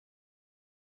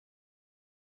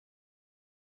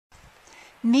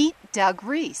Meet Doug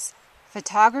Reese,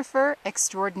 photographer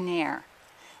extraordinaire.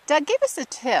 Doug, give us a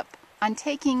tip on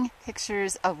taking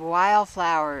pictures of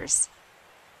wildflowers.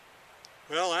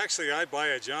 Well, actually, I buy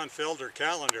a John Felder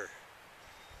calendar.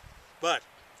 But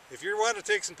if you want to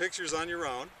take some pictures on your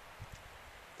own,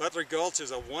 Butler Gulch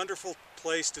is a wonderful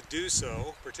place to do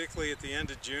so, particularly at the end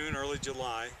of June, early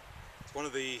July. It's one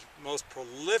of the most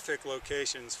prolific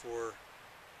locations for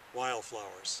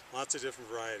wildflowers, lots of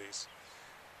different varieties.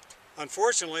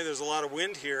 Unfortunately, there's a lot of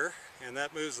wind here, and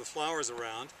that moves the flowers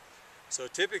around. So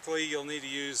typically, you'll need to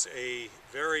use a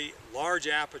very large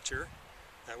aperture.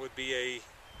 That would be a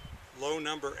low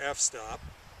number f-stop,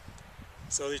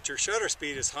 so that your shutter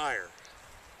speed is higher.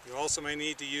 You also may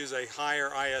need to use a higher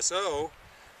ISO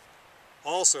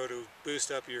also to boost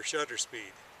up your shutter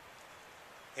speed.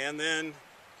 And then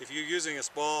if you're using a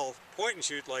small point and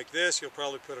shoot like this, you'll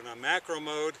probably put it on macro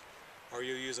mode, or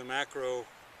you'll use a macro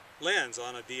lens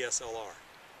on a DSLR.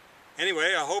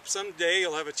 Anyway, I hope someday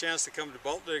you'll have a chance to come to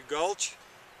Butler Gulch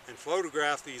and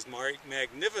photograph these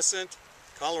magnificent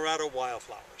Colorado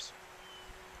wildflowers.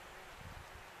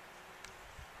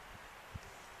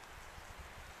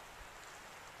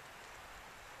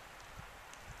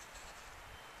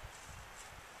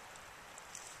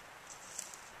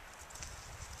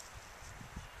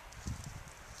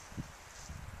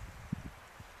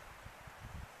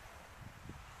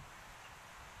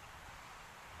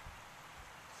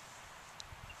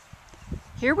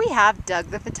 Here we have Doug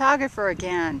the photographer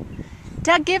again.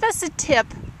 Doug, give us a tip,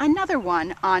 another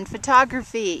one, on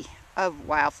photography of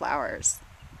wildflowers.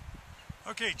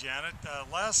 Okay, Janet,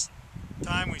 last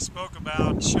time we spoke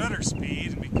about shutter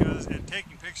speed and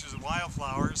taking pictures of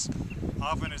wildflowers.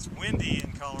 Often it's windy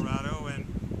in Colorado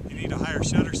and you need a higher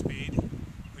shutter speed,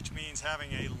 which means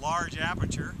having a large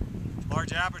aperture.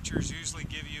 Large apertures usually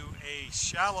give you a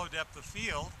shallow depth of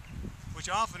field, which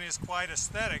often is quite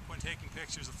aesthetic when taking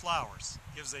pictures of flowers.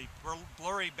 It gives a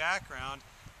blurry background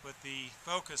with the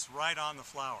focus right on the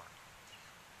flower.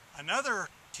 Another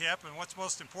tip, and what's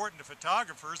most important to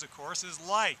photographers, of course, is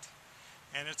light.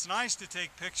 And it's nice to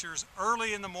take pictures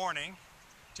early in the morning,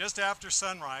 just after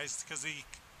sunrise, because the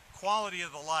quality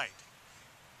of the light.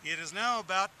 It is now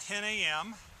about 10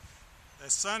 a.m. The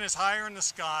sun is higher in the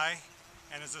sky,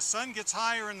 and as the sun gets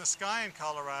higher in the sky in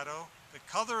Colorado, the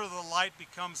color of the light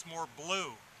becomes more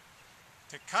blue.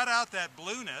 To cut out that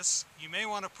blueness, you may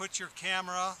want to put your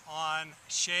camera on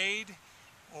shade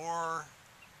or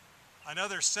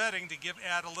another setting to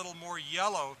add a little more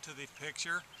yellow to the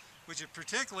picture, which is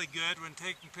particularly good when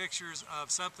taking pictures of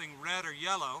something red or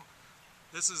yellow.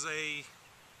 This is a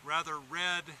rather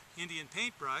red Indian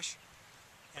paintbrush,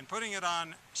 and putting it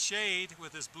on shade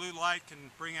with this blue light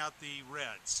can bring out the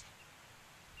reds.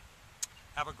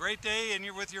 Have a great day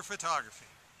with your photography.